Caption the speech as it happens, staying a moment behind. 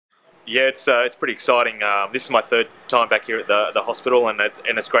Yeah, it's pretty exciting. This is my third time back here at the hospital, and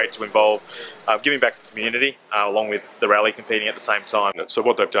it's great to involve giving back to the community along with the rally competing at the same time. So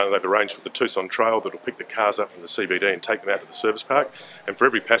what they've done, they've arranged with the Tucson Trail that'll pick the cars up from the CBD and take them out to the service park. And for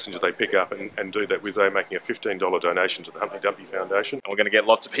every passenger they pick up and do that with, they're making a $15 donation to the Humpty Dumpty Foundation. And we're going to get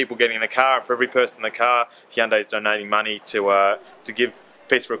lots of people getting in the car, and for every person in the car, Hyundai is donating money to give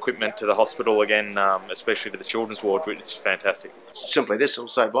piece of equipment to the hospital again, especially to the children's ward, which is fantastic. Simply this will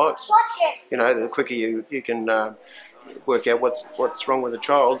save lives. You know, the quicker you can work out what's wrong with the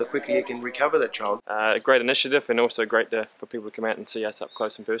child, the quicker you can recover that child. A great initiative, and also great for people to come out and see us up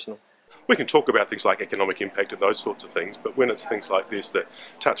close and personal. We can talk about things like economic impact and those sorts of things, but when it's things like this that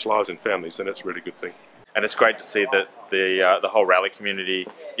touch lives and families, then it's a really good thing. And it's great to see that the whole rally community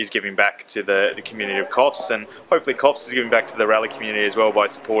is giving back to the community of Coffs, and hopefully Coffs is giving back to the rally community as well by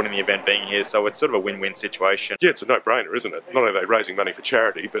supporting the event being here, so it's sort of a win-win situation. Yeah, it's a no-brainer, isn't it? Not only are they raising money for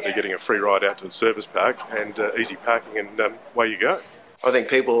charity, but they're getting a free ride out to the service park and easy parking, and away you go. I think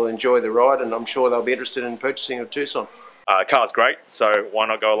people will enjoy the ride, and I'm sure they'll be interested in purchasing a Tucson. The car's great, so why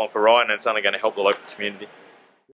not go along for a ride, and it's only going to help the local community.